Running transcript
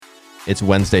It's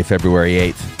Wednesday, February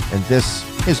 8th, and this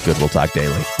is Good Will Talk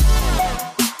Daily.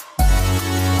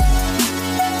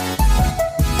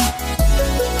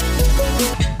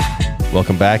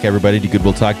 Welcome back, everybody, to Good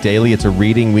Will Talk Daily. It's a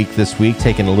reading week this week,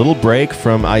 taking a little break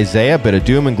from Isaiah, a bit of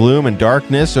doom and gloom and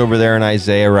darkness over there in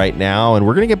Isaiah right now, and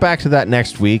we're going to get back to that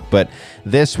next week, but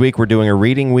this week we're doing a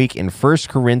reading week in 1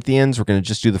 Corinthians. We're going to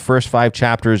just do the first 5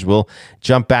 chapters. We'll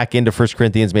jump back into 1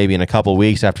 Corinthians maybe in a couple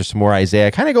weeks after some more Isaiah,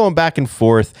 kind of going back and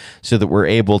forth so that we're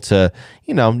able to,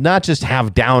 not just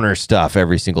have downer stuff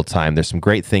every single time. There's some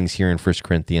great things here in 1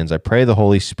 Corinthians. I pray the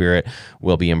Holy Spirit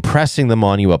will be impressing them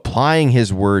on you, applying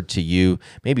His word to you.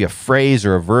 Maybe a phrase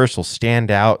or a verse will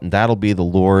stand out, and that'll be the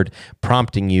Lord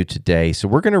prompting you today. So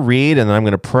we're going to read, and then I'm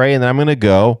going to pray, and then I'm going to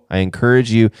go. I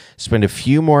encourage you, spend a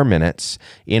few more minutes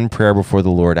in prayer before the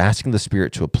Lord, asking the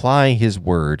Spirit to apply His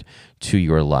word to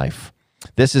your life.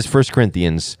 This is 1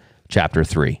 Corinthians chapter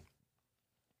 3.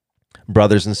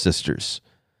 Brothers and sisters,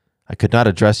 I could not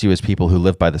address you as people who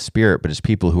live by the Spirit, but as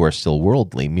people who are still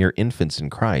worldly, mere infants in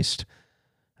Christ.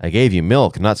 I gave you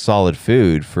milk, not solid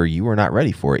food, for you are not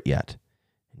ready for it yet.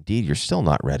 Indeed, you're still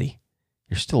not ready.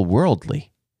 You're still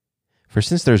worldly. For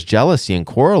since there's jealousy and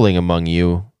quarreling among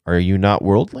you, are you not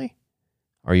worldly?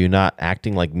 Are you not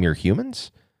acting like mere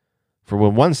humans? For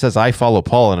when one says, I follow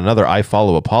Paul, and another, I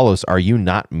follow Apollos, are you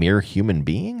not mere human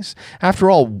beings? After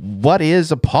all, what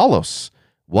is Apollos?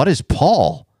 What is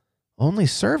Paul? Only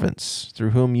servants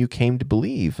through whom you came to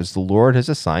believe, as the Lord has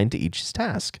assigned to each his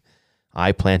task.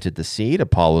 I planted the seed,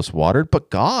 Apollos watered, but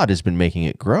God has been making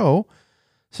it grow.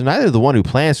 So neither the one who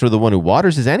plants nor the one who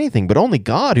waters is anything, but only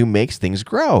God who makes things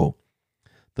grow.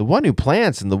 The one who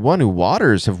plants and the one who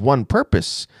waters have one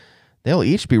purpose. They'll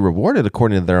each be rewarded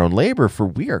according to their own labor, for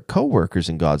we are co-workers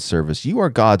in God's service. You are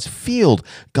God's field,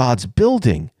 God's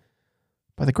building.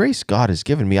 By the grace God has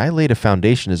given me, I laid a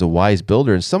foundation as a wise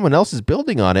builder, and someone else is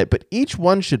building on it, but each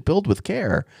one should build with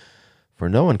care. For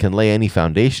no one can lay any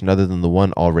foundation other than the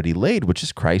one already laid, which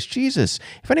is Christ Jesus.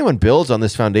 If anyone builds on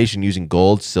this foundation using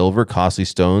gold, silver, costly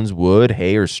stones, wood,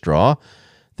 hay, or straw,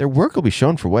 their work will be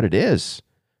shown for what it is,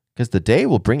 because the day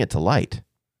will bring it to light. It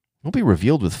will be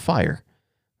revealed with fire.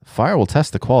 The fire will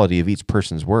test the quality of each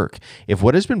person's work. If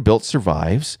what has been built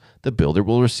survives, the builder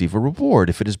will receive a reward.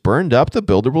 If it is burned up, the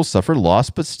builder will suffer loss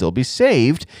but still be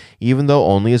saved, even though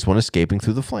only as one escaping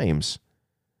through the flames.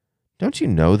 Don't you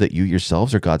know that you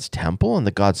yourselves are God's temple and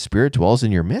that God's Spirit dwells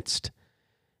in your midst?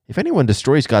 If anyone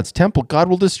destroys God's temple, God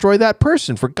will destroy that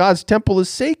person, for God's temple is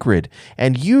sacred,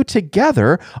 and you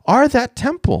together are that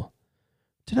temple.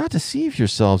 Do not deceive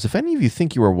yourselves. If any of you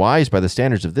think you are wise by the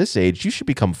standards of this age, you should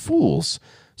become fools,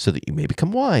 so that you may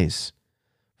become wise.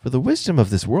 For the wisdom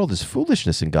of this world is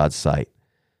foolishness in God's sight.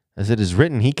 As it is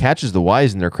written, He catches the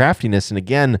wise in their craftiness, and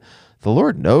again, the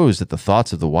Lord knows that the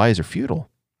thoughts of the wise are futile.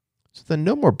 So then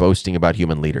no more boasting about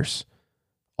human leaders.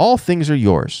 All things are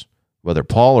yours, whether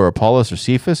Paul or Apollos or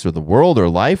Cephas or the world or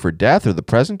life or death or the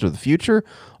present or the future,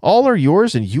 all are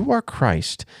yours, and you are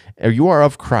Christ, or you are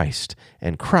of Christ,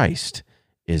 and Christ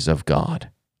is of God.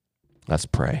 Let's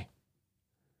pray.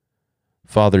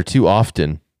 Father, too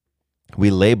often we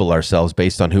label ourselves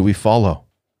based on who we follow,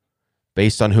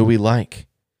 based on who we like.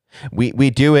 We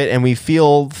do it and we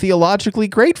feel theologically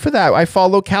great for that. I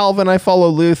follow Calvin, I follow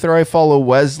Luther, I follow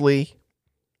Wesley.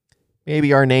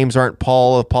 Maybe our names aren't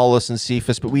Paul, Apollos, and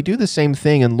Cephas, but we do the same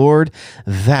thing. And Lord,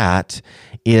 that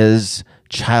is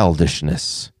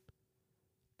childishness.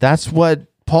 That's what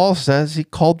Paul says. He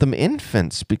called them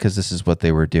infants because this is what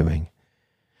they were doing.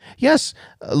 Yes,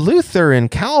 Luther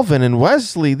and Calvin and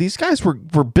Wesley, these guys were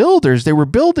builders. They were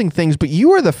building things, but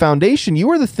you are the foundation. You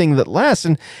are the thing that lasts.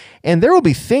 And there will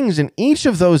be things in each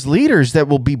of those leaders that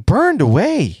will be burned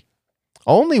away.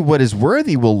 Only what is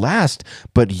worthy will last,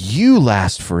 but you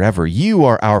last forever. You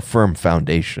are our firm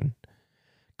foundation.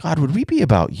 God, would we be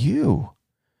about you?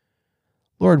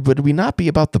 Lord, would we not be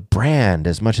about the brand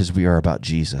as much as we are about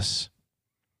Jesus?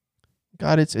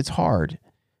 God, it's hard.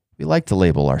 We like to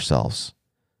label ourselves.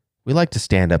 We like to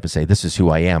stand up and say, this is who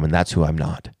I am, and that's who I'm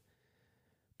not.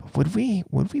 But would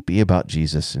we be about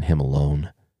Jesus and Him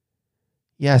alone?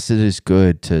 Yes, it is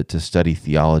good to study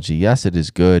theology. Yes, it is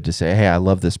good to say, hey, I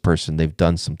love this person. They've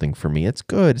done something for me. It's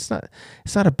good. It's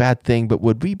not a bad thing, but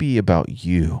would we be about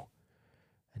you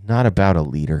and not about a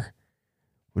leader?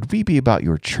 Would we be about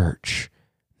your church,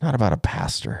 not about a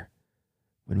pastor?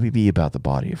 Would we be about the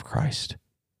body of Christ?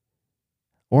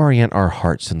 Orient our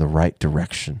hearts in the right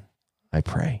direction, I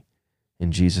pray.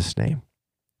 In Jesus' name,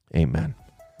 amen.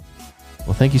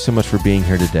 Well, thank you so much for being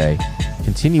here today.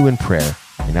 Continue in prayer,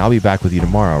 and I'll be back with you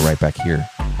tomorrow right back here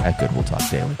at Good Will Talk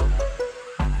Daily.